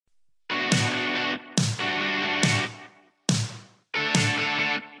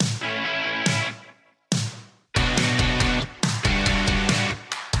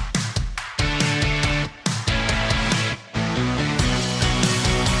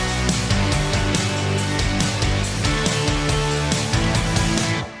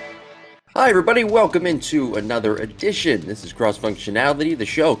Hi, everybody. Welcome into another edition. This is Cross Functionality, the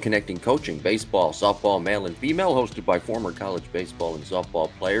show connecting coaching, baseball, softball, male and female, hosted by former college baseball and softball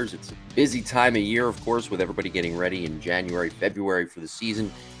players. It's a busy time of year, of course, with everybody getting ready in January, February for the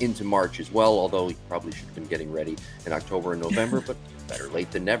season, into March as well, although you probably should have been getting ready in October and November, but better late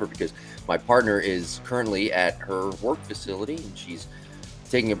than never, because my partner is currently at her work facility, and she's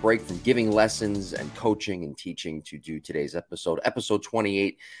taking a break from giving lessons and coaching and teaching to do today's episode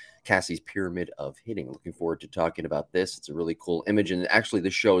 28, Cassie's Pyramid of Hitting. Looking forward to talking about this. It's a really cool image. And actually,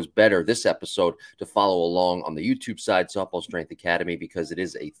 this show is better, this episode, to follow along on the YouTube side, Softball Strength Academy, because it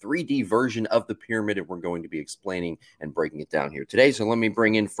is a 3D version of the pyramid, and we're going to be explaining and breaking it down here today. So let me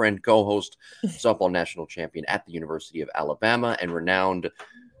bring in friend, co-host, softball national champion at the University of Alabama, and renowned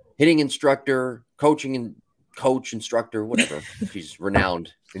hitting instructor, coach, instructor, whatever. She's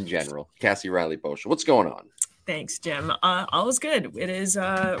renowned in general. Cassie Riley-Bosher. What's going on? Thanks, Jim. All is good. It is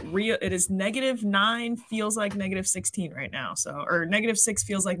It is -9, feels like -16 right now. So, or -6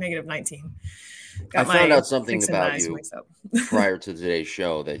 feels like -19. I found out something about you prior to today's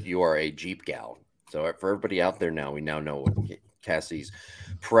show, that you are a Jeep gal. So for everybody out there now, we now know what Cassie's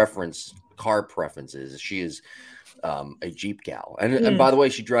car preference is. She is a Jeep gal. And by the way,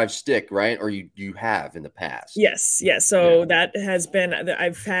 she drives stick, right? Or you have in the past. Yes. So that has been,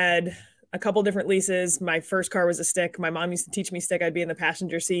 I've had a couple different leases. My first car was a stick. My mom used to teach me stick. I'd be in the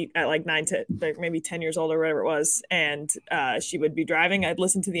passenger seat at like 9 to maybe 10 years old or whatever it was. And she would be driving. I'd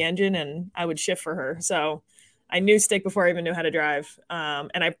listen to the engine and I would shift for her. So I knew stick before I even knew how to drive.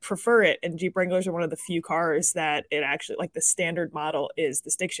 And I prefer it. And Jeep Wranglers are one of the few cars that it actually, like, the standard model is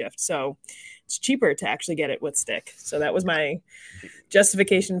the stick shift. So it's cheaper to actually get it with stick. So that was my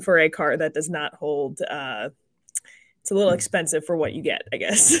justification for a car that does not hold. It's a little expensive for what you get, I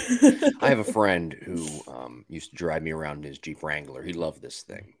guess. I have a friend who used to drive me around in his Jeep Wrangler. He loved this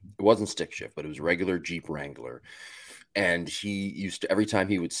thing. It wasn't stick shift, but it was regular Jeep Wrangler. And he used to, every time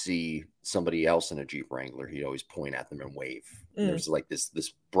he would see somebody else in a Jeep Wrangler, he'd always point at them and wave. And there's like this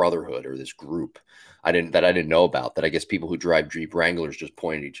brotherhood or this group I didn't know about, that I guess people who drive Jeep Wranglers just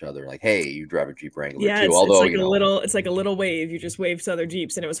point at each other like, hey, you drive a Jeep Wrangler too. It's like a little wave. You just wave to other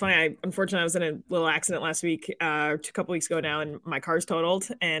Jeeps. And it was funny. Unfortunately, I was in a little accident last week, a couple weeks ago now, and my car's totaled.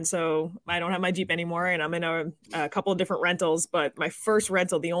 And so I don't have my Jeep anymore, and I'm in a couple of different rentals. But my first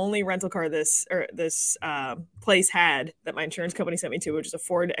rental, the only rental car this place had that my insurance company sent me to, which is a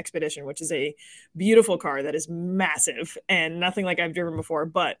Ford Expedition, which is a beautiful car that is massive and nothing like I've driven before.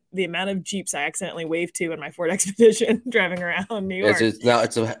 But the amount of Jeeps I accidentally waved to in my Ford Expedition driving around New York.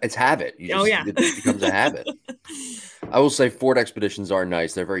 It's habit. It becomes a habit. I will say Ford Expeditions are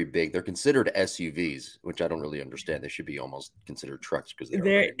nice. They're very big. They're considered SUVs, which I don't really understand. They should be almost considered trucks, because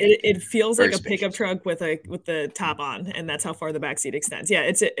it feels like a pickup truck with the top on, and that's how far the back seat extends. Yeah,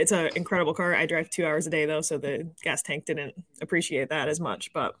 it's an incredible car. I drive 2 hours a day though, so the gas tank didn't appreciate that as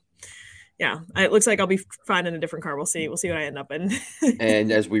much, but yeah, it looks like I'll be fine in a different car. We'll see what I end up in.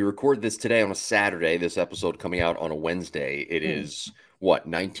 And as we record this today on a Saturday, this episode coming out on a Wednesday, it is what,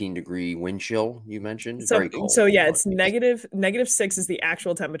 19-degree wind chill you mentioned? So, very cold. So yeah, it's -6 is the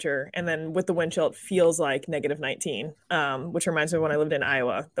actual temperature. And then with the wind chill, it feels like -19, which reminds me of when I lived in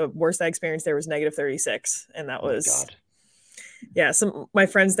Iowa. The worst I experienced there was -36. And that was, God. Yeah, my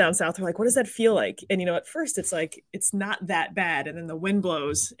friends down south are like, what does that feel like? And, at first it's like, it's not that bad. And then the wind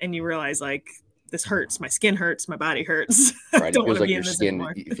blows and you realize, like, this hurts. My skin hurts. My body hurts. Right. It feels like your skin,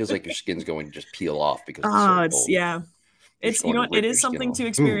 it feels like your skin's going to just peel off because it's so cold. Yeah. It's, it is something to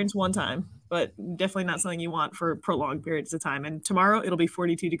experience one time, but definitely not something you want for prolonged periods of time. And tomorrow it'll be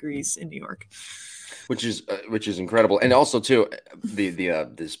 42 degrees in New York. Which is incredible. And also too, the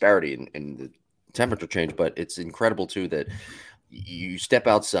disparity in the temperature change, but it's incredible too that you step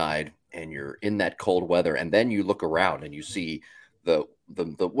outside and you're in that cold weather, and then you look around and you see the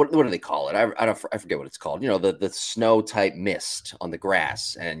what do they call it? I forget what it's called. The snow type mist on the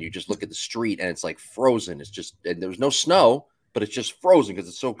grass, and you just look at the street and it's like frozen. It's just, and there's no snow, but it's just frozen because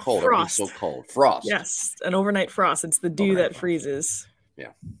it's so cold. Frost. Everything's so cold. Frost. Yes, an overnight frost. It's the dew that freezes.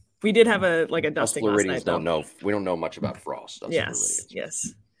 Yeah. We did have a dusting last night. We don't know much about frost.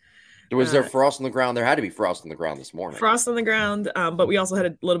 Yes. Was there frost on the ground? There had to be frost on the ground this morning. Frost on the ground, but we also had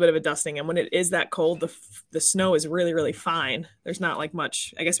a little bit of a dusting. And when it is that cold, the snow is really, really fine. There's not like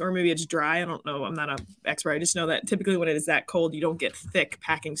much, I guess, or maybe it's dry. I don't know. I'm not an expert. I just know that typically when it is that cold, you don't get thick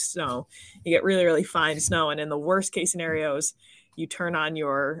packing snow. You get really, really fine snow. And in the worst case scenarios, you turn on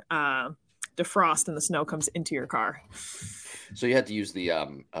your defrost and the snow comes into your car. So you had to use the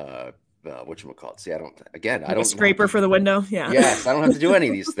whatchamacallit. See, I don't scraper for the window. Yeah. Yes. I don't have to do any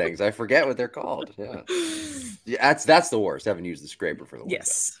of these things. I forget what they're called. Yeah. Yeah, that's the worst. Having used the scraper for the window.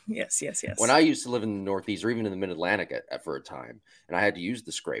 Yes. When I used to live in the Northeast or even in the Mid-Atlantic for a time, and I had to use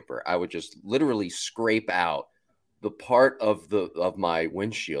the scraper, I would just literally scrape out the part of my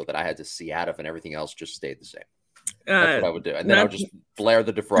windshield that I had to see out of, and everything else just stayed the same. That's what I would do, and then I would just blare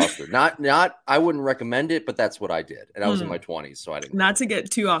the defroster. Not. I wouldn't recommend it, but that's what I did, and I was in my 20s, so I didn't. Not to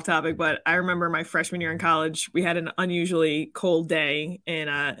get too off topic, but I remember my freshman year in college, we had an unusually cold day in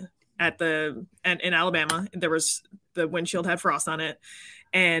Alabama. The windshield had frost on it,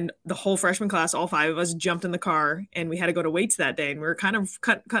 and the whole freshman class, all 5 of us, jumped in the car, and we had to go to weights that day, and we were kind of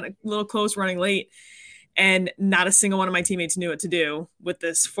a little close, running late. And not a single one of my teammates knew what to do with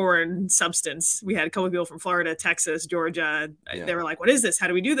this foreign substance. We had a couple of people from Florida, Texas, Georgia. Yeah. They were like, what is this? How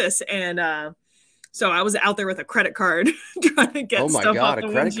do we do this? And so I was out there with a credit card trying to get stuff off the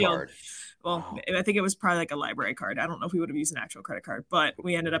windshield. Card. Well, wow. I think it was probably like a library card. I don't know if we would have used an actual credit card, but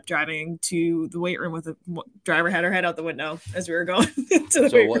we ended up driving to the weight room with the driver had her head out the window as we were going to the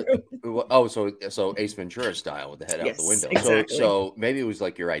weight room. Oh, so Ace Ventura style with the head out the window. Exactly. So maybe it was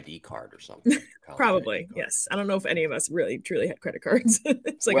like your ID card or something. Probably, yes. I don't know if any of us really truly had credit cards.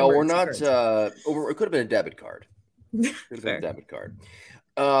 It's like, well, we're not. It could have been a debit card. Could have been a debit card.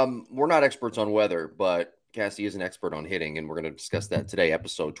 We're not experts on weather, but Cassie is an expert on hitting, and we're going to discuss that today.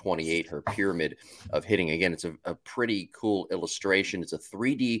 Episode 28, her pyramid of hitting. Again, it's a pretty cool illustration. It's a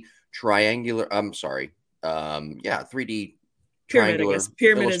 3D triangular. 3D triangular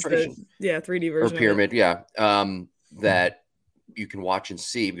pyramid is the 3D version. Or pyramid, that you can watch and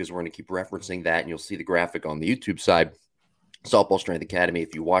see, because we're going to keep referencing that, and you'll see the graphic on the YouTube side. Softball Strength Academy.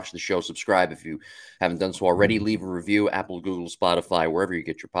 If you watch the show, subscribe. If you haven't done so already, leave a review, Apple, Google, Spotify, wherever you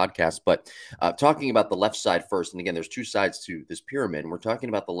get your podcasts. But talking about the left side first, and again, there's 2 sides to this pyramid, and we're talking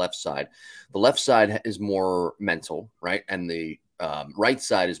about the left side. The left side is more mental, right? And the right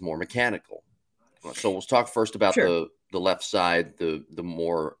side is more mechanical. So we'll talk first about the left side, the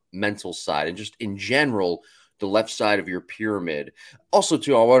more mental side, and just in general, the left side of your pyramid. Also,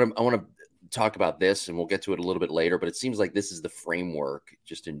 too, I want to talk about this, and we'll get to it a little bit later, but it seems like this is the framework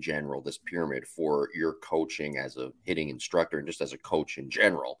just in general, this pyramid, for your coaching as a hitting instructor and just as a coach in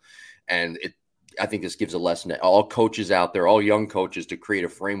general. And I think this gives a lesson to all coaches out there, all young coaches, to create a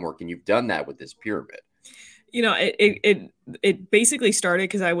framework, and you've done that with this pyramid. You know, it basically started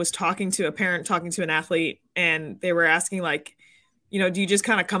because I was talking to an athlete, and they were asking, like, you know, do you just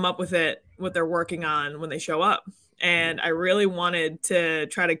kind of come up with what they're working on when they show up? And I really wanted to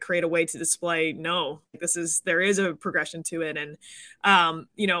try to create a way to display, no, there is a progression to it. And,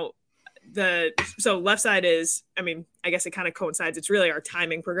 so left side is, I guess it kind of coincides. It's really our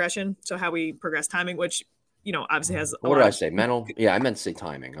timing progression. So how we progress timing, which, obviously has. What did I say? Mental? Yeah, I meant to say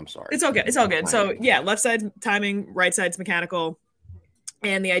timing. I'm sorry. It's okay. It's all good. Timing. So left side timing, right side's mechanical.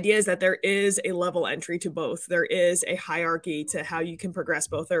 And the idea is that there is a level entry to both. There is a hierarchy to how you can progress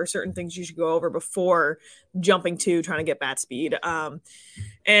both. There are certain things you should go over before jumping to trying to get bat speed.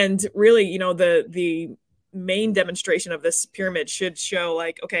 And really, the main demonstration of this pyramid should show,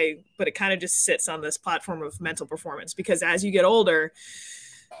 like, okay, but it kind of just sits on this platform of mental performance, because as you get older,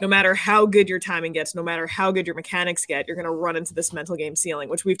 no matter how good your timing gets, no matter how good your mechanics get, you're going to run into this mental game ceiling,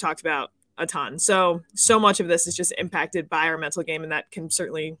 which we've talked about a ton. So much of this is just impacted by our mental game, and that can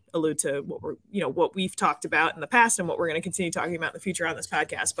certainly allude to what we've talked about in the past and what we're going to continue talking about in the future on this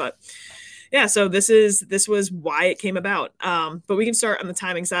podcast. But yeah, so this was why it came about. But we can start on the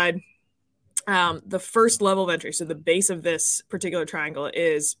timing side. The first level of entry, so the base of this particular triangle,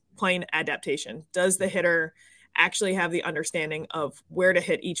 is plain adaptation. Does the hitter actually have the understanding of where to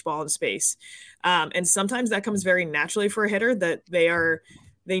hit each ball in space? And sometimes that comes very naturally for a hitter, that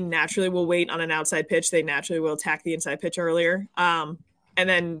they naturally will wait on an outside pitch. They naturally will attack the inside pitch earlier. And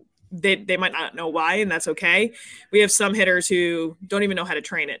then they might not know why, and that's okay. We have some hitters who don't even know how to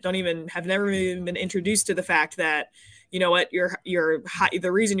train it, have never even been introduced to the fact that, you know what, you're high,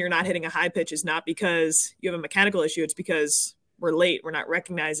 the reason you're not hitting a high pitch is not because you have a mechanical issue. It's because we're late. We're not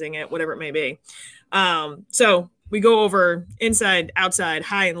recognizing it, whatever it may be. So we go over inside, outside,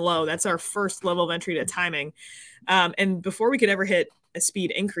 high and low. That's our first level of entry to timing. And before we could ever hit a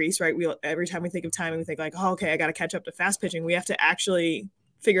speed increase, right? Every time we think of timing, we think like, oh, okay, I got to catch up to fast pitching. We have to actually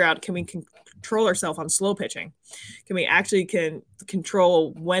figure out, can we control ourselves on slow pitching? Can we actually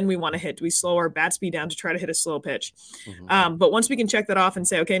control when we want to hit? Do we slow our bat speed down to try to hit a slow pitch? Mm-hmm. But once we can check that off and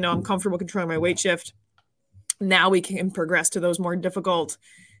say, okay, no, I'm comfortable controlling my weight shift, now we can progress to those more difficult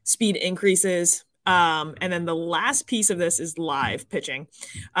speed increases. And then the last piece of this is live pitching.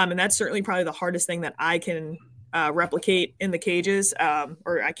 And that's certainly probably the hardest thing that I can replicate in the cages,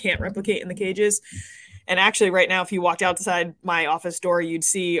 or I can't replicate in the cages. And actually, right now, if you walked outside my office door, you'd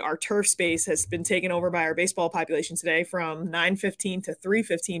see our turf space has been taken over by our baseball population today from 9:15 to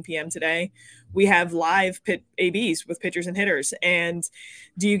 3:15 p.m. today. We have live pit ABs with pitchers and hitters. And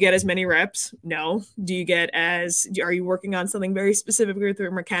do you get as many reps? No. Are you working on something very specific with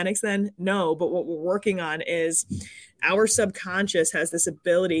your mechanics then? No. But what we're working on is our subconscious has this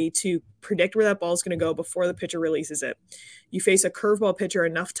ability to predict where that ball is going to go before the pitcher releases it. You face a curveball pitcher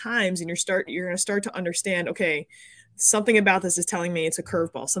enough times and you're going to start to understand, okay, something about this is telling me it's a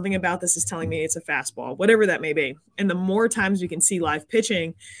curveball. Something about this is telling me it's a fastball, whatever that may be. And the more times we can see live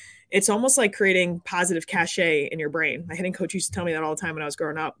pitching, it's almost like creating positive cachet in your brain. My hitting coach used to tell me that all the time when I was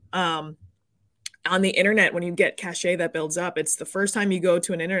growing up. On the internet, when you get cachet that builds up, it's the first time you go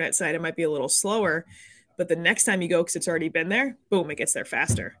to an internet site, it might be a little slower, but the next time you go, because it's already been there, boom, it gets there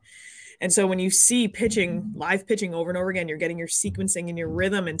faster. And so when you see pitching, live pitching over and over again, you're getting your sequencing and your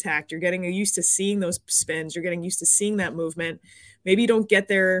rhythm intact. You're getting used to seeing those spins. You're getting used to seeing that movement. Maybe you don't get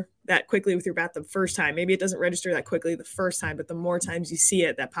there that quickly with your bat the first time. Maybe it doesn't register that quickly the first time, but the more times you see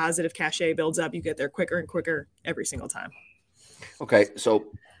it, that positive cachet builds up. You get there quicker and quicker every single time. Okay, so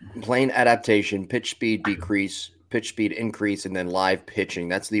plane adaptation, pitch speed decrease, pitch speed increase, and then live pitching.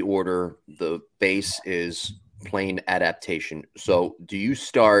 That's the order. The base is plane adaptation. So do you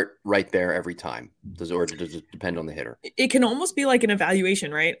start right there every time? Does it depend on the hitter? It can almost be like an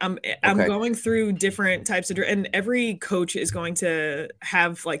evaluation, right? I'm going through different types of, and every coach is going to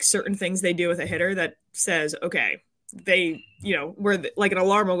have like certain things they do with a hitter that says, okay, they, where like an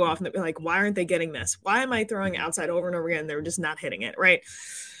alarm will go off and they'll be like, why aren't they getting this? Why am I throwing outside over and over again? They're just not hitting it, right?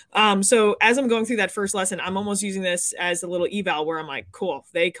 So as I'm going through that first lesson, I'm almost using this as a little eval where I'm like, cool,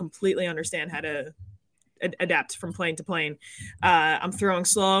 they completely understand how to adapt from plane to plane. I'm throwing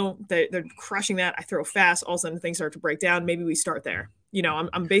slow. They're crushing that. I throw fast. All of a sudden things start to break down. Maybe we start there.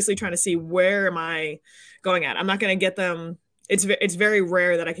 I'm basically trying to see where am I going at. I'm not going to get them. It's very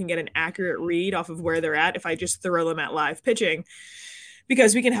rare that I can get an accurate read off of where they're at if I just throw them at live pitching,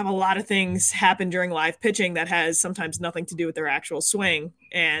 because we can have a lot of things happen during live pitching that has sometimes nothing to do with their actual swing.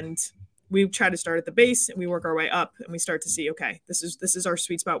 And we try to start at the base and we work our way up and we start to see, okay, this is our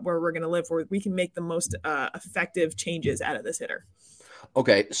sweet spot where we're going to live, where we can make the most effective changes out of this hitter.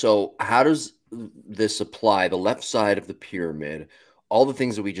 Okay. So how does this apply? The left side of the pyramid, all the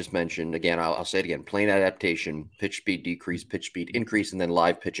things that we just mentioned, again, I'll say it again, plane adaptation, pitch speed decrease, pitch speed increase, and then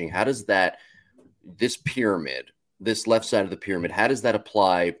live pitching. How does this pyramid, this left side of the pyramid, how does that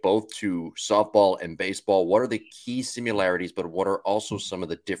apply both to softball and baseball? What are the key similarities, but what are also some of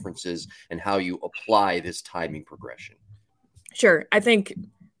the differences in how you apply this timing progression? Sure. I think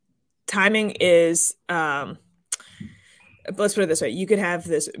timing is, let's put it this way. You could have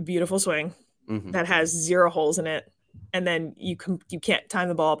this beautiful swing that has 0 holes in it, and then you can't time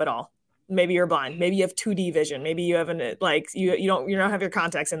the ball up at all. Maybe you're blind. Maybe you have 2D vision. Maybe you haven't, you don't have your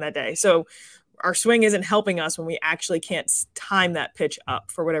contacts in that day. So our swing isn't helping us when we actually can't time that pitch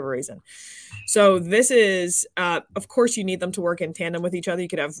up for whatever reason. So this is, of course, you need them to work in tandem with each other. You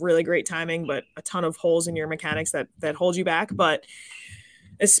could have really great timing, but a ton of holes in your mechanics that hold you back. But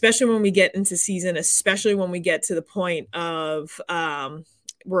especially when we get into season, especially when we get to the point of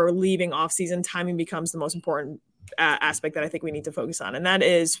we're leaving off season, timing becomes the most important aspect that I think we need to focus on. And that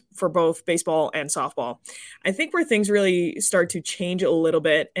is for both baseball and softball. I think where things really start to change a little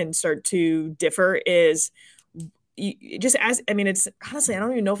bit and start to differ is it's honestly, I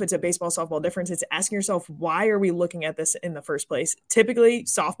don't even know if it's a baseball softball difference. It's asking yourself, why are we looking at this in the first place? Typically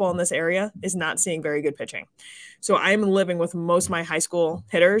softball in this area is not seeing very good pitching. So I'm living with most of my high school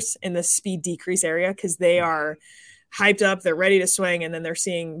hitters in the speed decrease area because they are hyped up, they're ready to swing, and then they're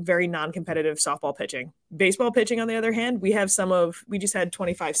seeing very non-competitive softball pitching. Baseball pitching, on the other hand, we just had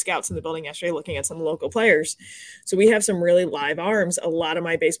 25 scouts in the building yesterday looking at some local players. So we have some really live arms. A lot of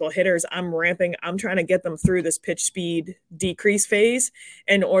my baseball hitters, I'm trying to get them through this pitch speed decrease phase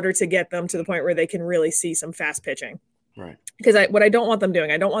in order to get them to the point where they can really see some fast pitching. Right. Because what I don't want them doing,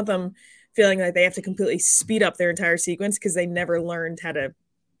 I don't want them feeling like they have to completely speed up their entire sequence because they never learned how to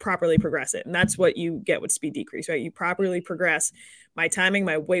properly progress it. And that's what you get with speed decrease, right? You properly progress my timing,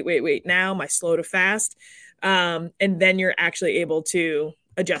 my wait now, my slow to fast. And then you're actually able to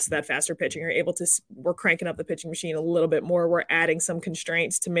adjust that faster pitching. We're cranking up the pitching machine a little bit more. We're adding some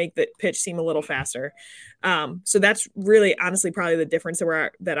constraints to make the pitch seem a little faster. So that's really honestly probably the difference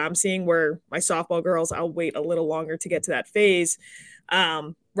that I'm seeing, where my softball girls, I'll wait a little longer to get to that phase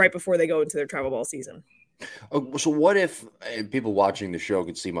right before they go into their travel ball season. So what if people watching the show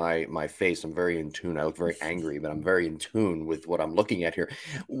could see my face? I'm very in tune. I look very angry, but I'm very in tune with what I'm looking at here.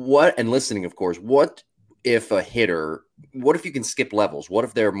 And listening, of course. What if a hitter, what if you can skip levels? What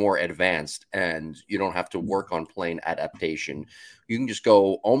if they're more advanced and you don't have to work on plane adaptation? You can just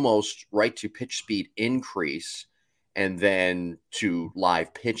go almost right to pitch speed increase and then to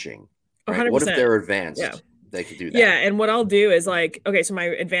live pitching, right? What if 100%. they're Yeah. advanced? They could do that. Yeah. And what I'll do is like, okay, so my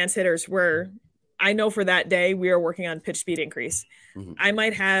advanced hitters I know for that day we are working on pitch speed increase. Mm-hmm. I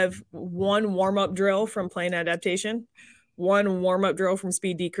might have one warm-up drill from plane adaptation, one warm-up drill from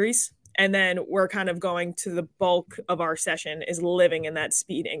speed decrease, and then we're kind of going to the bulk of our session is living in that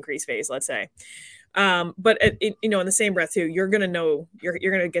speed increase phase, let's say. But in the same breath too, you're going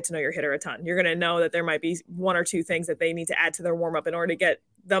to get to know your hitter a ton. You're going to know that there might be one or two things that they need to add to their warm up in order to get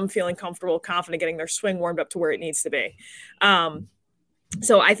them feeling comfortable, confident, getting their swing warmed up to where it needs to be.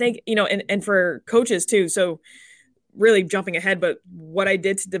 So I think, and for coaches too. So really jumping ahead, but what I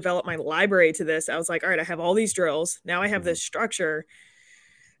did to develop my library to this, I was like, all right, I have all these drills. Now I have this structure.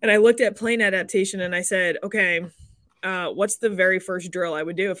 And I looked at plane adaptation and I said, okay, what's the very first drill I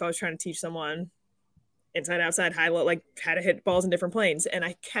would do if I was trying to teach someone inside, outside, high, low, like how to hit balls in different planes? And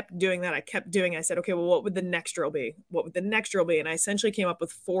I kept doing that. I said, okay, well, what would the next drill be? What would the next drill be? And I essentially came up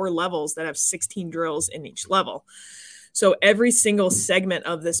with 4 levels that have 16 drills in each level. So every single segment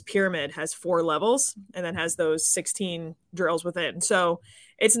of this pyramid has 4 levels and then has those 16 drills within. So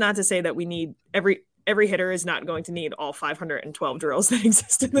it's not to say that we need every hitter is not going to need all 512 drills that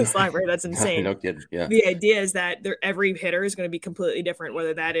exist in this library. That's insane. No kidding. Yeah. The idea is that every hitter is going to be completely different,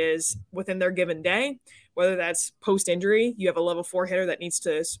 whether that is within their given day, whether that's post-injury. You have a level 4 hitter that needs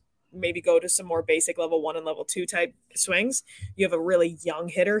to maybe go to some more basic level 1 and level 2 type swings. You have a really young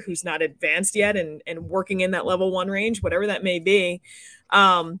hitter who's not advanced yet and working in that level 1 range, whatever that may be.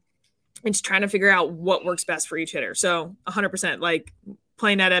 It's trying to figure out what works best for each hitter. So 100%, like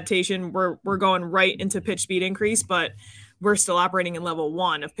plane adaptation, we're going right into pitch speed increase, but we're still operating in level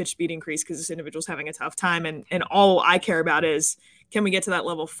 1 of pitch speed increase because this individual's having a tough time. And all I care about is, can we get to that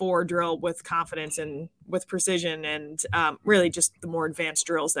level 4 drill with confidence and with precision and really just the more advanced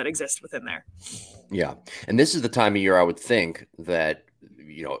drills that exist within there. Yeah. And this is the time of year I would think that,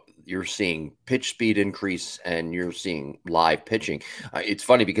 you're seeing pitch speed increase and you're seeing live pitching. It's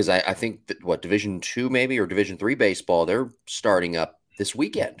funny because I think that Division 2 maybe or Division 3 baseball, they're starting up this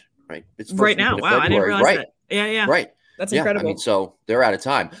weekend, right? It's right now. Wow. February. I didn't realize right. that. Yeah. Right. That's incredible. I mean, so they're out of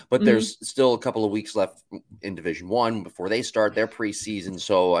time, but there's still a couple of weeks left in Division 1 before they start their preseason.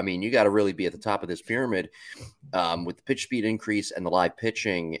 So, I mean, you got to really be at the top of this pyramid with the pitch speed increase and the live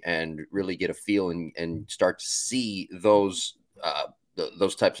pitching and really get a feel and start to see those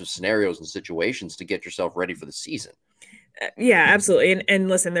types of scenarios and situations to get yourself ready for the season. Yeah, absolutely. And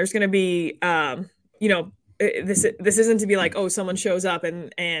listen, there's going to be, this isn't to be like, oh, someone shows up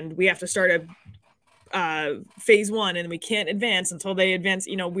and we have to start phase 1 and we can't advance until they advance.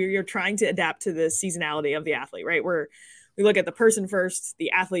 We're trying to adapt to the seasonality of the athlete, right? We look at the person first,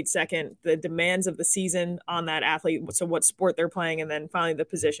 the athlete second, the demands of the season on that athlete. So what sport they're playing, and then finally the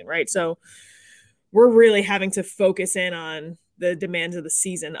position, right? So we're really having to focus in on the demands of the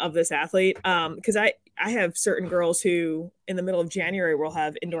season of this athlete. Because I have certain girls who in the middle of January will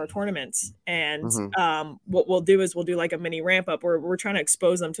have indoor tournaments. And what we'll do is we'll do like a mini ramp up where we're trying to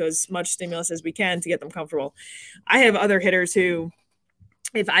expose them to as much stimulus as we can to get them comfortable. I have other hitters who,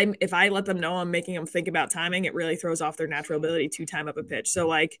 if I let them know I'm making them think about timing, it really throws off their natural ability to time up a pitch. So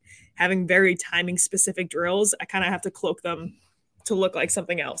like having very timing specific drills, I kind of have to cloak them to look like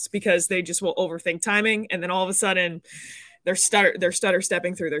something else because they just will overthink timing. And then all of a sudden they're stutter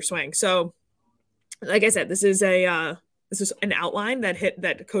stepping through their swing. So like I said, this is an outline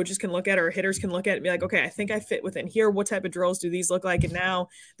that coaches can look at or hitters can look at and be like, okay, I think I fit within here. What type of drills do these look like? And now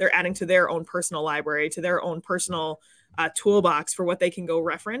they're adding to their own personal library, to their own personal toolbox for what they can go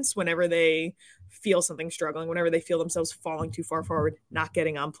reference whenever they feel something struggling, whenever they feel themselves falling too far forward, not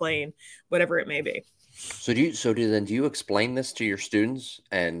getting on plane, whatever it may be. So do you explain this to your students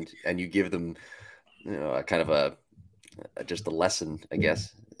and you give them, a kind of just a lesson, I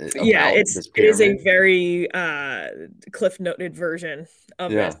guess? Yeah, it is a very cliff noted version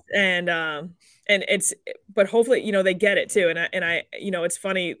of this, and it's, but hopefully they get it too. And I it's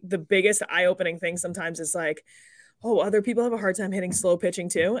funny. The biggest eye opening thing sometimes is like, oh, other people have a hard time hitting slow pitching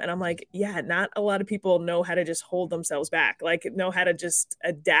too. And I'm like, yeah, not a lot of people know how to just hold themselves back, like know how to just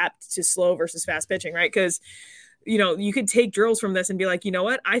adapt to slow versus fast pitching, right? Because you could take drills from this and be like, you know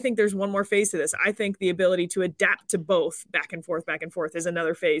what? I think there's one more phase to this. I think the ability to adapt to both back and forth is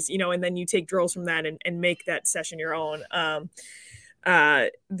another phase, and then you take drills from that and make that session your own.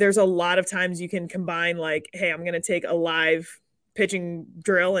 There's a lot of times you can combine like, hey, I'm going to take a live pitching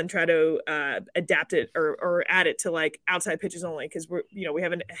drill and try to adapt it or add it to like outside pitches only, because we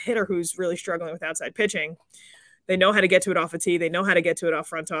have a hitter who's really struggling with outside pitching. They know how to get to it off a tee. They know how to get to it off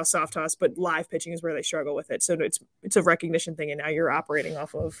front toss, soft toss, but live pitching is where they struggle with it. So it's a recognition thing, and now you're operating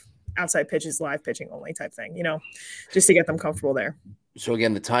off of outside pitches, live pitching only type thing, just to get them comfortable there. So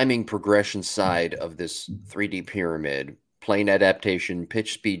again, the timing progression side of this 3D pyramid, plane adaptation,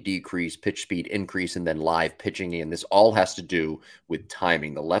 pitch speed decrease, pitch speed increase, and then live pitching. And this all has to do with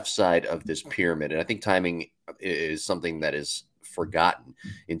timing, the left side of this pyramid. And I think timing is something that is forgotten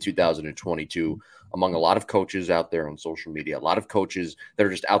in 2022 among a lot of coaches out there on social media, a lot of coaches that are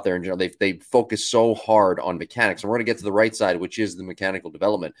just out there in general. They focus so hard on mechanics. And we're going to get to the right side, which is the mechanical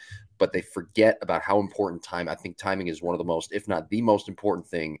development, but they forget about how important I think timing is one of the most, if not the most important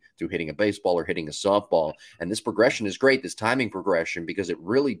thing to hitting a baseball or hitting a softball. And this progression is great, this timing progression, because it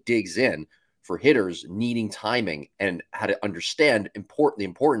really digs in for hitters needing timing and how to understand the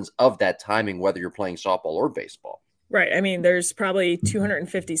importance of that timing, whether you're playing softball or baseball. Right. I mean, there's probably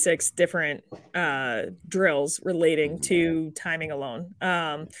 256 different drills relating to timing alone.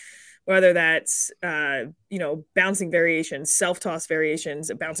 Whether that's, bouncing variations, self-toss variations,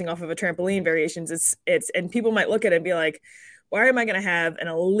 bouncing off of a trampoline variations. And people might look at it and be like, why am I going to have an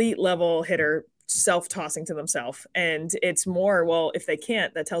elite level hitter self-tossing to themselves? And it's more, well, if they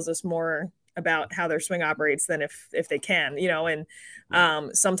can't, that tells us more about how their swing operates than if they can,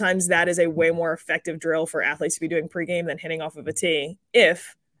 and sometimes that is a way more effective drill for athletes to be doing pregame than hitting off of a tee,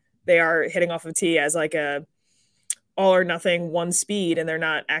 if they are hitting off of a tee as like a all or nothing one speed, and they're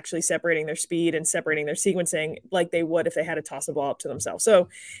not actually separating their speed and separating their sequencing like they would if they had to toss a ball up to themselves. So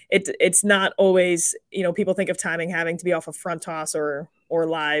it's not always, people think of timing having to be off of front toss or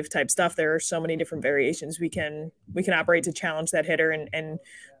live type stuff. There are so many different variations we can operate to challenge that hitter and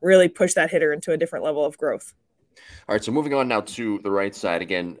really push that hitter into a different level of growth. All right, so moving on now to the right side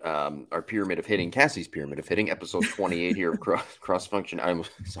again, our pyramid of hitting, Cassie's pyramid of hitting, episode 28 here of cross function. I'm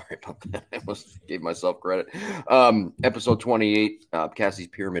sorry about that. I almost gave myself credit. Episode 28, Cassie's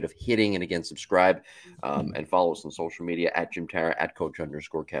pyramid of hitting, and again, subscribe and follow us on social media at Jim Tara, at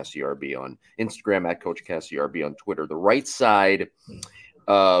Coach_CassieRB on Instagram, at Coach CassieRB on Twitter. The right side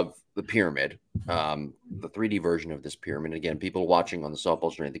of the pyramid, the 3D version of this pyramid. Again, people watching on the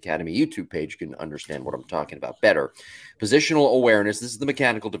Softball Strength Academy YouTube page can understand what I'm talking about better. Positional awareness. This is the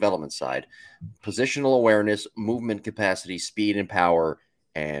mechanical development side. Positional awareness, movement capacity, speed and power,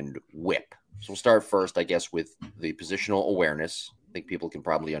 and whip. So we'll start first, I guess, with the positional awareness. I think people can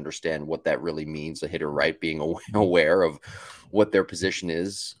probably understand what that really means. A hitter, right, being aware of what their position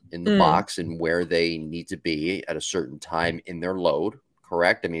is in the box and where they need to be at a certain time in their load.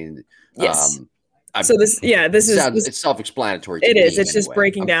 Correct? I mean, yes. It's self-explanatory. It is. It's just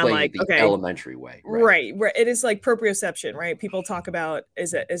breaking down like, the elementary way. Right. It is like proprioception, right? People talk about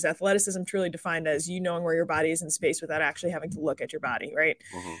is athleticism truly defined as you knowing where your body is in space without actually having to look at your body, right?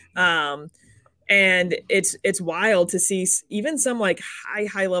 Mm-hmm. And it's wild to see even some like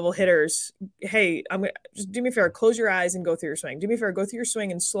high level hitters. Hey, just do me a favor, close your eyes and go through your swing. Do me a favor, go through your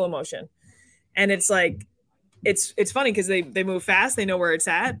swing in slow motion. And it's like, it's funny because they move fast, they know where it's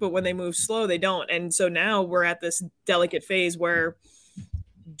at, but when they move slow, they don't. And so now we're at this delicate phase where,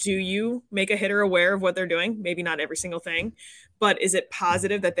 do you make a hitter aware of what they're doing? Maybe not every single thing, but is it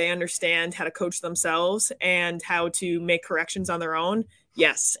positive that they understand how to coach themselves and how to make corrections on their own?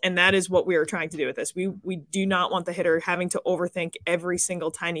 Yes. And that is what we are trying to do with this. We do not want the hitter having to overthink every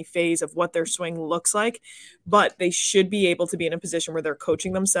single tiny phase of what their swing looks like, but they should be able to be in a position where they're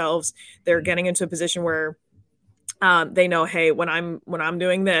coaching themselves. They're getting into a position where they know, hey, when I'm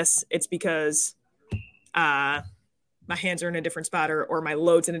doing this, it's because my hands are in a different spot or my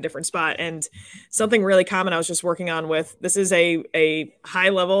load's in a different spot. And something really common I was just working on with, this is a high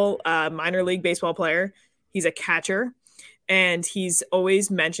level minor league baseball player. He's a catcher, and he's always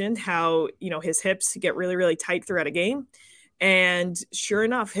mentioned how, his hips get really, really tight throughout a game. And sure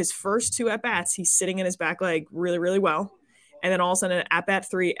enough, his first two at bats, he's sitting in his back leg really, really well. And then all of a sudden at bat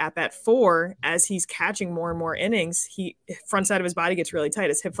 3, at bat 4, as he's catching more and more innings, front side of his body gets really tight.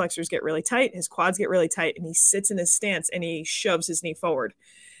 His hip flexors get really tight. His quads get really tight, and he sits in his stance and he shoves his knee forward.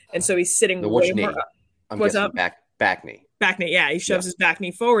 And so he's sitting way more up. What's up? Back knee. Back knee. Yeah. He shoves his back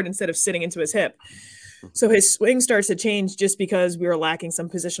knee forward instead of sitting into his hip. So his swing starts to change just because we were lacking some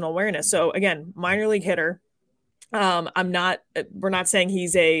positional awareness. So again, minor league hitter. We're not saying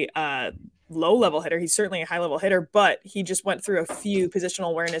he's a, low level hitter. He's certainly a high level hitter, but he just went through a few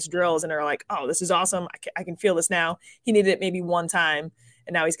positional awareness drills and are like, oh, this is awesome. I can feel this now. He needed it maybe one time,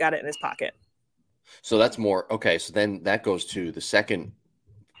 and now he's got it in his pocket. So that's more. Okay. So then that goes to the second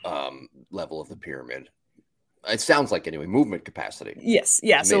level of the pyramid. It sounds like anyway, movement capacity. Yes.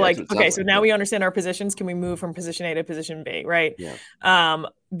 Yeah. So like, okay, so like. now we understand our positions. Can we move from position A to position B? Right. Yeah.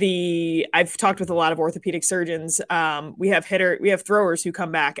 I've talked with a lot of orthopedic surgeons. We have throwers who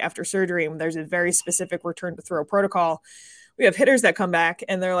come back after surgery, and there's a very specific return to throw protocol. We have hitters that come back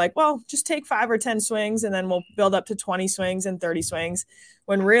and they're like, well, just take 5 or 10 swings and then we'll build up to 20 swings and 30 swings,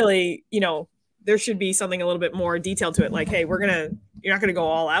 when really, there should be something a little bit more detailed to it. Like, hey, you're not going to go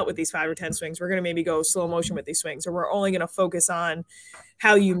all out with these 5 or 10 swings. We're going to maybe go slow motion with these swings, or we're only going to focus on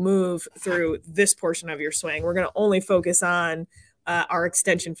how you move through this portion of your swing. We're going to only focus on our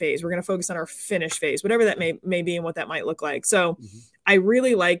extension phase. We're going to focus on our finish phase, whatever that may be and what that might look like. So I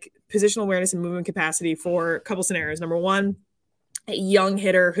really like positional awareness and movement capacity for a couple scenarios. Number one, a young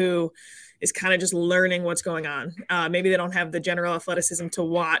hitter who is kind of just learning what's going on. Maybe they don't have the general athleticism to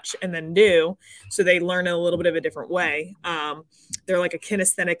watch and then do, so they learn in a little bit of a different way. They're like a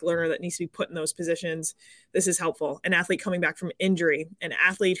kinesthetic learner that needs to be put in those positions. This is helpful. An athlete coming back from injury, an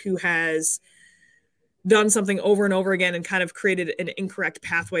athlete who has done something over and over again and kind of created an incorrect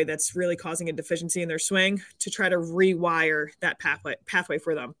pathway that's really causing a deficiency in their swing, to try to rewire that pathway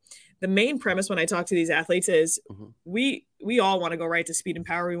for them. The main premise when I talk to these athletes is we all want to go right to speed and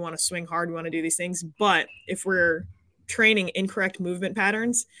power. We want to swing hard. We want to do these things. But if we're training incorrect movement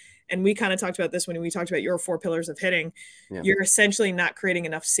patterns, and we kind of talked about this when we talked about your 4 pillars of hitting, you're essentially not creating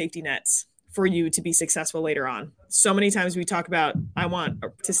enough safety nets for you to be successful later on. So many times we talk about, I want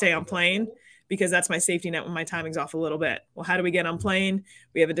to stay on plane because that's my safety net when my timing's off a little bit. Well, how do we get on plane?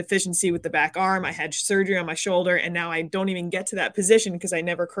 We have a deficiency with the back arm. I had surgery on my shoulder, and now I don't even get to that position because I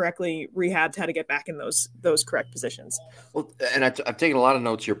never correctly rehabbed how to get back in those correct positions. Well, and I've taken a lot of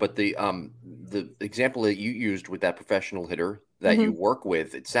notes here, but the example that you used with that professional hitter that you work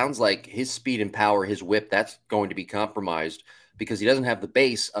with, it sounds like his speed and power, his whip, that's going to be compromised because he doesn't have the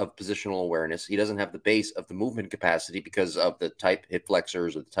base of positional awareness. He doesn't have the base of the movement capacity because of the tight hip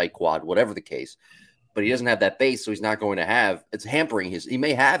flexors or the tight quad, whatever the case. But he doesn't have that base, so he's not going to have – it's hampering he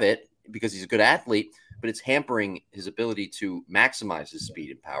may have it because he's a good athlete, but it's hampering his ability to maximize his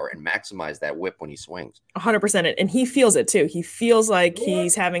speed and power and maximize that whip when he swings. 100%. And he feels it too. He feels like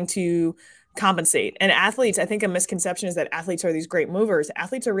he's having to – compensate. And athletes, I think a misconception is that athletes are these great movers.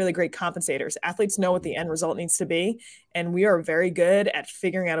 Athletes are really great compensators. Athletes know what the end result needs to be. And we are very good at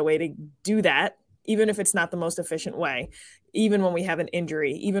figuring out a way to do that, even if it's not the most efficient way, even when we have an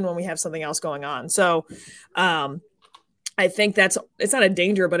injury, even when we have something else going on. So I think it's not a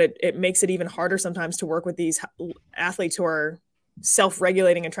danger, but it makes it even harder sometimes to work with these athletes who are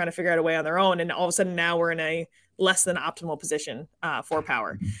self-regulating and trying to figure out a way on their own. And all of a sudden now we're in a less than optimal position for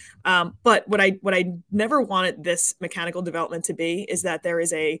power. But what I never wanted this mechanical development to be is that there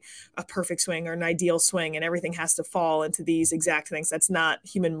is a perfect swing or an ideal swing and everything has to fall into these exact things. That's not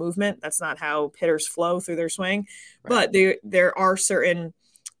human movement. That's not how hitters flow through their swing. Right. But there are certain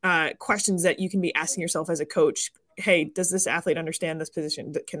questions that you can be asking yourself as a coach. Hey, does this athlete understand this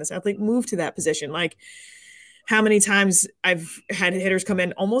position? Can this athlete move to that position? Like, how many times I've had hitters come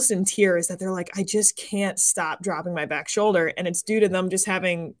in almost in tears that they're like, I just can't stop dropping my back shoulder. And it's due to them just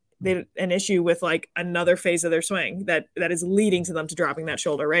having an issue with like another phase of their swing that is leading to them to dropping that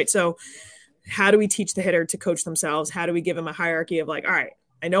shoulder. Right. So how do we teach the hitter to coach themselves? How do we give them a hierarchy of like, all right,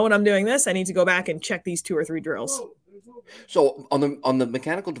 I know when I'm doing this, I need to go back and check these 2 or 3 drills. So on the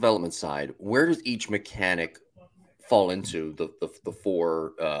mechanical development side, where does each mechanic fall into the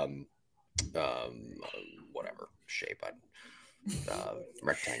 4, whatever shape,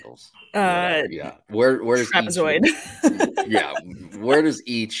 rectangles. Yeah. Where does trapezoid? Where does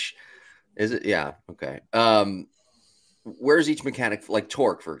each? Is it? Yeah. Okay. Where's each mechanic, like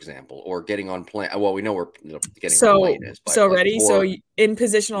torque, for example, or getting on plane? Well, we know where getting on plane is. But ready. Torque, so in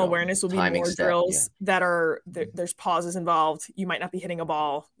positional awareness will be more drills that are there's pauses involved. You might not be hitting a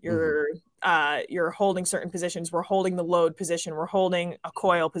ball. You're holding certain positions. We're holding the load position. We're holding a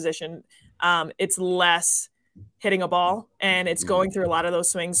coil position. It's less hitting a ball, and it's going through a lot of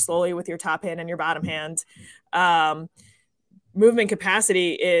those swings slowly with your top hand and your bottom hand. Movement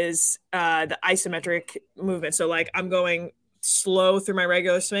capacity is the isometric movement. So like I'm going slow through my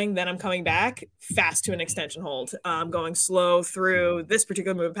regular swing, then I'm coming back fast to an extension hold. I'm going slow through this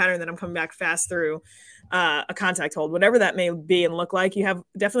particular movement pattern, then I'm coming back fast through a contact hold. Whatever that may be and look like, you have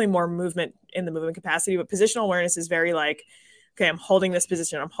definitely more movement in the movement capacity, but positional awareness is very like, okay, I'm holding this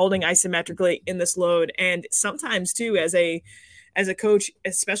position. I'm holding isometrically in this load. And sometimes too, as a coach,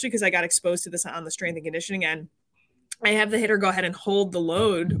 especially because I got exposed to this on the strength and conditioning end, I have the hitter go ahead and hold the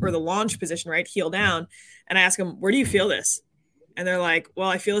load or the launch position, right? Heel down. And I ask them, where do you feel this? And they're like, well,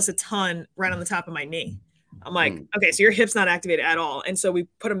 I feel this a ton right on the top of my knee. I'm like, okay, so your hip's not activated at all. And so we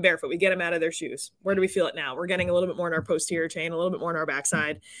put them barefoot. We get them out of their shoes. Where do we feel it now? We're getting a little bit more in our posterior chain, a little bit more in our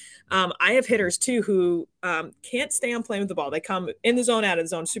backside. I have hitters too who can't stay on playing with the ball. They come in the zone, out of the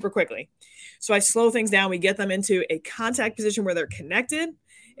zone super quickly. So I slow things down. We get them into a contact position where they're connected.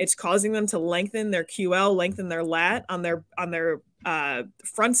 It's causing them to lengthen their QL, lengthen their lat on their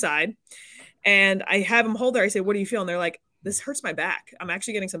front side. And I have them hold there. I say, what do you feel? And they're like, this hurts my back. I'm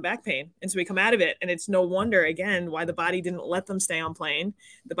actually getting some back pain. And so we come out of it. And it's no wonder, again, why the body didn't let them stay on plane.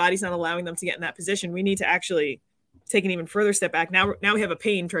 The body's not allowing them to get in that position. We need to actually take an even further step back. Now we have a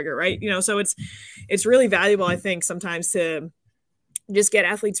pain trigger, right? So it's really valuable, I think, sometimes to just get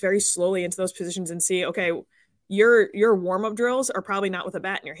athletes very slowly into those positions and see, okay, your warm-up drills are probably not with a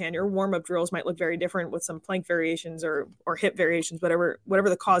bat in your hand. Your warm-up drills might look very different with some plank variations or hip variations, whatever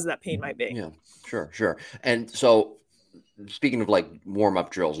the cause of that pain might be. Yeah, sure. And so speaking of like warm-up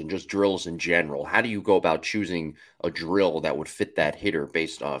drills and just drills in general, how do you go about choosing a drill that would fit that hitter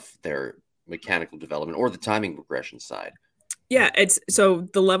based off their mechanical development or the timing progression side? Yeah, so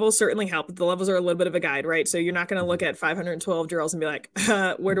the levels certainly help. The levels are a little bit of a guide, right? So you're not going to look at 512 drills and be like,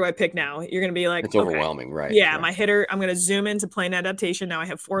 where do I pick now? You're going to be like, it's overwhelming, right? Yeah, my hitter, I'm going to zoom into plane adaptation. Now I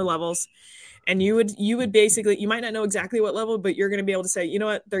have 4 levels. And you would basically, you might not know exactly what level, but you're going to be able to say, you know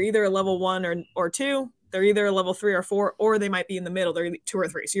what, they're either a level 1 or 2. They're either a level 3 or 4, or they might be in the middle. They're 2 or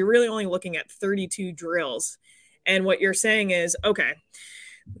 3. So you're really only looking at 32 drills. And what you're saying is, okay,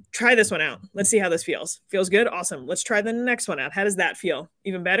 try this one out. Let's see how this feels. Feels good? Awesome. Let's try the next one out. How does that feel?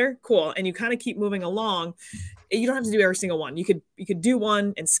 Even better? Cool. And you kind of keep moving along. You don't have to do every single one. You could do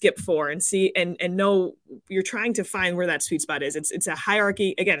one and skip 4 and see and know you're trying to find where that sweet spot is. It's a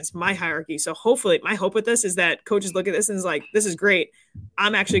hierarchy. Again, it's my hierarchy. So hopefully my hope with this is that coaches look at this and is like, this is great.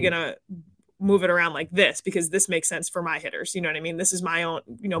 I'm actually going to move it around like this because this makes sense for my hitters. You know what I mean? This is my own,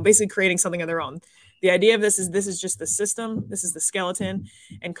 basically creating something of their own. The idea of this is just the system. This is the skeleton,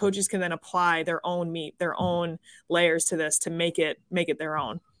 and coaches can then apply their own meat, their own layers to this to make it their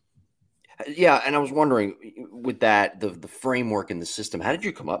own. Yeah, and I was wondering with that the framework and the system. How did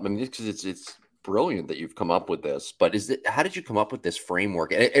you come up? I mean, because it's brilliant that you've come up with this, but how did you come up with this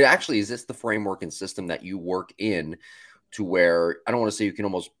framework? It actually is this the framework and system that you work in to where I don't want to say you can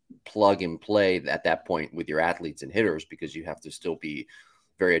almost plug and play at that point with your athletes and hitters because you have to still be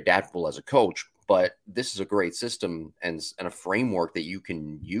very adaptable as a coach. But this is a great system and a framework that you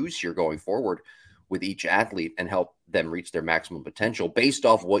can use here going forward with each athlete and help them reach their maximum potential based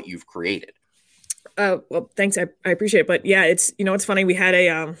off what you've created. Well, thanks. I appreciate it. But yeah, it's funny. We had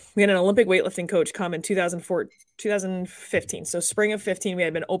an Olympic weightlifting coach come in 2015. So spring of 15, we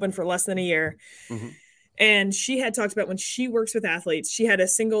had been open for less than a year. Mm-hmm. And she had talked about when she works with athletes, she had a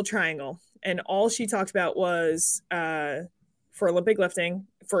single triangle. And all she talked about was for Olympic lifting,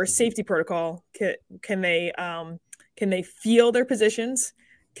 for a safety protocol, can they feel their positions?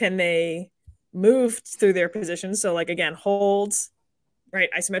 Can they move through their positions? So like, again, holds, right?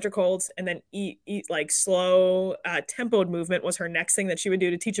 Isometric holds, and then eat like slow tempoed movement was her next thing that she would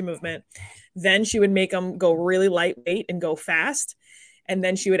do to teach a movement. Then she would make them go really lightweight and go fast. And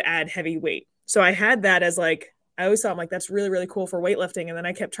then she would add heavy weight. So I had that as like, I always thought, I'm like, that's really, really cool for weightlifting. And then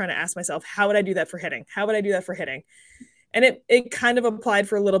I kept trying to ask myself, how would I do that for hitting? How would I do that for hitting? And it kind of applied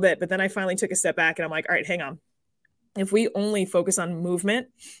for a little bit, but then I finally took a step back and I'm like, all right, hang on. If we only focus on movement,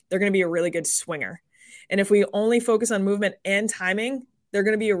 they're going to be a really good swinger. And if we only focus on movement and timing, they're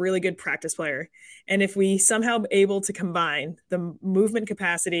going to be a really good practice player. And if we somehow able to combine the movement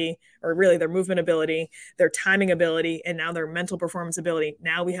capacity, or really their movement ability, their timing ability, and now their mental performance ability,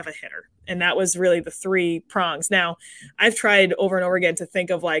 now we have a hitter. And that was really the 3 prongs. Now, I've tried over and over again to think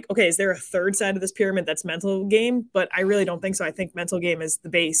of like, okay, is there a third side of this pyramid that's mental game? But I really don't think so. I think mental game is the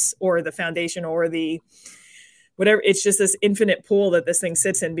base or the foundation or the whatever. It's just this infinite pool that this thing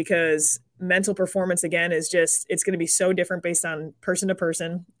sits in, because mental performance, again, is just, it's going to be so different based on person to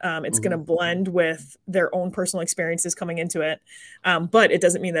person. It's going to blend with their own personal experiences coming into it. But it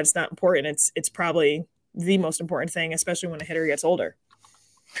doesn't mean that it's not important. It's probably the most important thing, especially when a hitter gets older.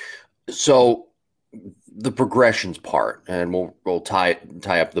 So the progressions part, and we'll tie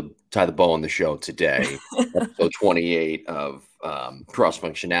the bow on the show today, episode 28 of Cross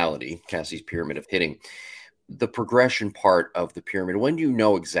Functionality, Cassie's Pyramid of Hitting. The progression part of the pyramid, when do you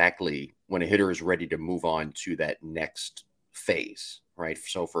know exactly when a hitter is ready to move on to that next phase, right?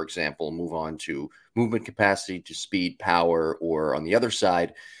 So, for example, move on to movement capacity, to speed, power, or on the other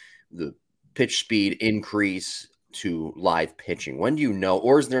side, the pitch speed increase to live pitching. When do you know,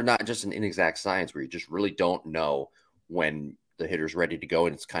 or is there not just an inexact science where you just really don't know when the hitter's ready to go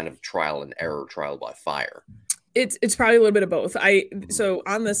and it's kind of trial and error, trial by fire? It's probably a little bit of both. So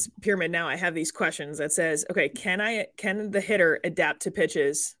on this pyramid now, I have these questions that says, okay, can the hitter adapt to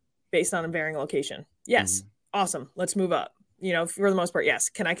pitches based on a varying location? Yes. Mm-hmm. Awesome. Let's move up. For the most part, yes.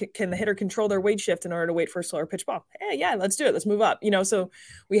 Can the hitter control their weight shift in order to wait for a slower pitch ball? Yeah, let's do it. Let's move up. So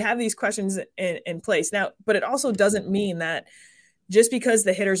we have these questions in place now, but it also doesn't mean that just because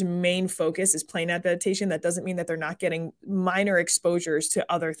the hitter's main focus is plane adaptation, that doesn't mean that they're not getting minor exposures to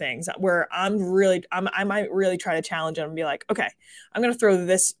other things where I might really try to challenge them and be like, okay, I'm going to throw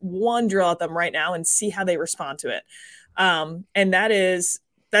this one drill at them right now and see how they respond to it. And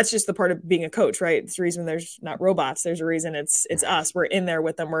that's just the part of being a coach, right? It's the reason there's not robots. There's a reason it's us. We're in there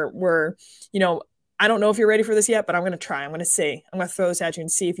with them. We're I don't know if you're ready for this yet, but I'm going to try. I'm going to throw this at you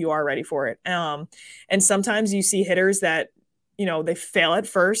and see if you are ready for it. And sometimes you see hitters that, they fail at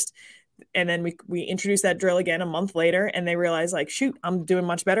first, and then we introduce that drill again a month later, and they realize like, shoot, I'm doing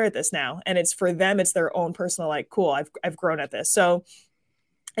much better at this now. And it's for them, it's their own personal, like, cool, I've grown at this. So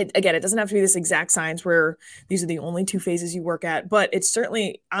it doesn't have to be this exact science where these are the only two phases you work at, but it's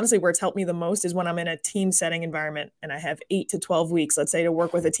certainly, honestly, where it's helped me the most is when I'm in a team setting environment and I have 8 to 12 weeks, let's say, to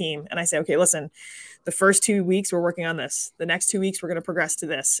work with a team. And I say, okay, listen, the first 2 weeks we're working on this. The next 2 weeks we're going to progress to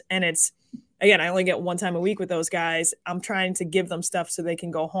this. And it's, again, I only get one time a week with those guys. I'm trying to give them stuff so they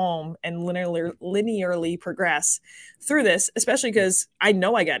can go home and linearly progress through this, especially because I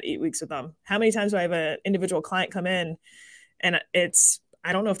know I got 8 weeks with them. How many times do I have an individual client come in and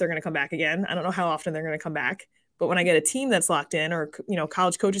I don't know if they're going to come back again. I don't know how often they're going to come back. But when I get a team that's locked in, or,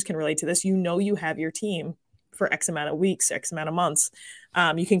 college coaches can relate to this, you have your team for X amount of weeks, X amount of months.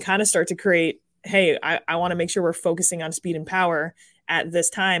 You can kind of start to create, hey, I want to make sure we're focusing on speed and power at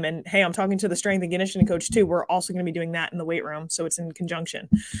this time. And hey, I'm talking to the strength and conditioning coach too. We're also going to be doing that in the weight room. So it's in conjunction.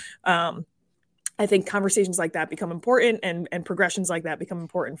 I think conversations like that become important, and progressions like that become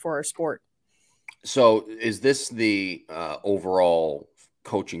important for our sport. So is this the overall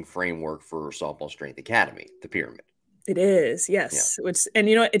coaching framework for Softball Strength Academy, the pyramid? It is, yes. Yeah. And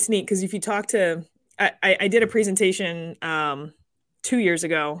it's neat because if you talk to, I did a presentation 2 years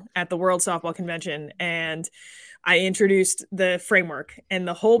ago at the World Softball Convention, and I introduced the framework, and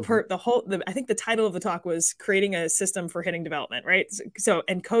I think the title of the talk was creating a system for hitting development, right? So,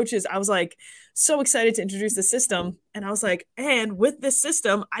 and coaches, I was like, so excited to introduce the system. And I was like, and with this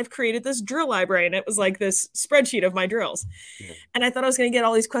system, I've created this drill library. And it was like this spreadsheet of my drills. Yeah. And I thought I was going to get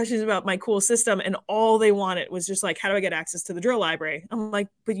all these questions about my cool system. And all they wanted was just like, how do I get access to the drill library? I'm like,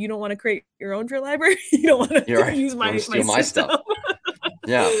 but you don't want to create your own drill library? You don't want to use my system?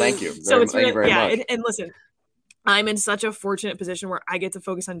 Yeah, thank you. Thank you very much. And listen, I'm in such a fortunate position where I get to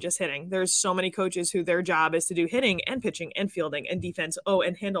focus on just hitting. There's so many coaches who their job is to do hitting and pitching and fielding and defense.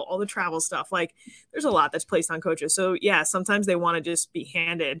 And handle all the travel stuff. Like, there's a lot that's placed on coaches. So yeah, sometimes they want to just be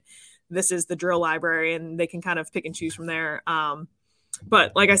handed, this is the drill library, and they can kind of pick and choose from there.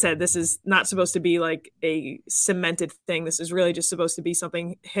 But like I said, this is not supposed to be like a cemented thing. This is really just supposed to be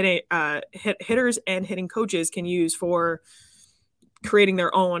something hitters and hitting coaches can use for creating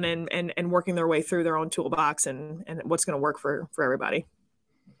their own and working their way through their own toolbox and what's going to work for everybody.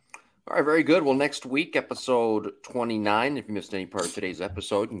 All right, very good. Well, next week, episode 29. If you missed any part of today's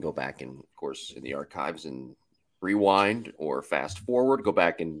episode, you can go back and, of course, in the archives and rewind or fast forward. Go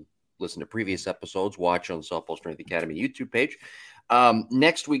back and listen to previous episodes. Watch on the Softball Strength Academy YouTube page.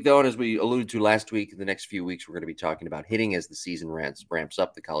 Next week, though, and as we alluded to last week, in the next few weeks, we're going to be talking about hitting as the season ramps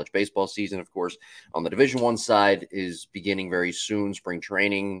up. The college baseball season, of course, on the Division I side is beginning very soon. Spring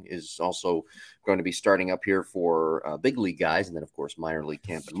training is also going to be starting up here for big league guys, and then, of course, minor league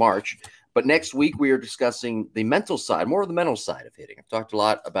camp in March. But next week, we are discussing the mental side, more of the mental side of hitting. I've talked a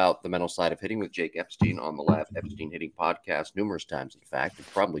lot about the mental side of hitting with Jake Epstein on the Lav Epstein Hitting podcast numerous times, in fact. We'll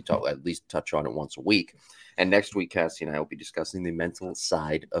probably at least touch on it once a week. And next week, Cassie and I will be discussing the mental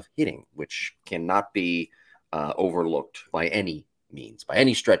side of hitting, which cannot be overlooked by any means, by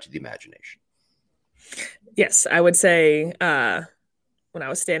any stretch of the imagination. Yes, I would say when I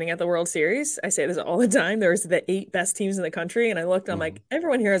was standing at the World Series, I say this all the time, there's the 8 best teams in the country. And I looked, I'm like,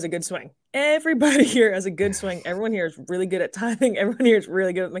 everyone here has a good swing. Everybody here has a good swing. Everyone here is really good at timing. Everyone here is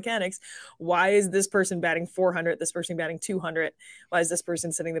really good at mechanics. Why is this person batting 400? This person batting 200? Why is this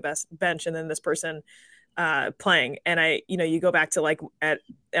person sitting the best bench? And then this person playing? And you go back to and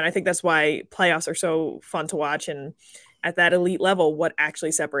I think that's why playoffs are so fun to watch. And at that elite level, what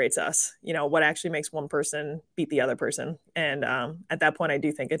actually separates us, what actually makes one person beat the other person. And at that point, I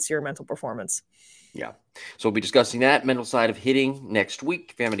do think it's your mental performance. Yeah. So we'll be discussing that mental side of hitting next week.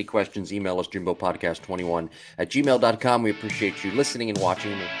 If you have any questions, email us jimbopodcast21@gmail.com. We appreciate you listening and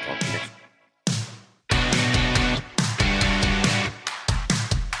watching. We'll talk to you next week.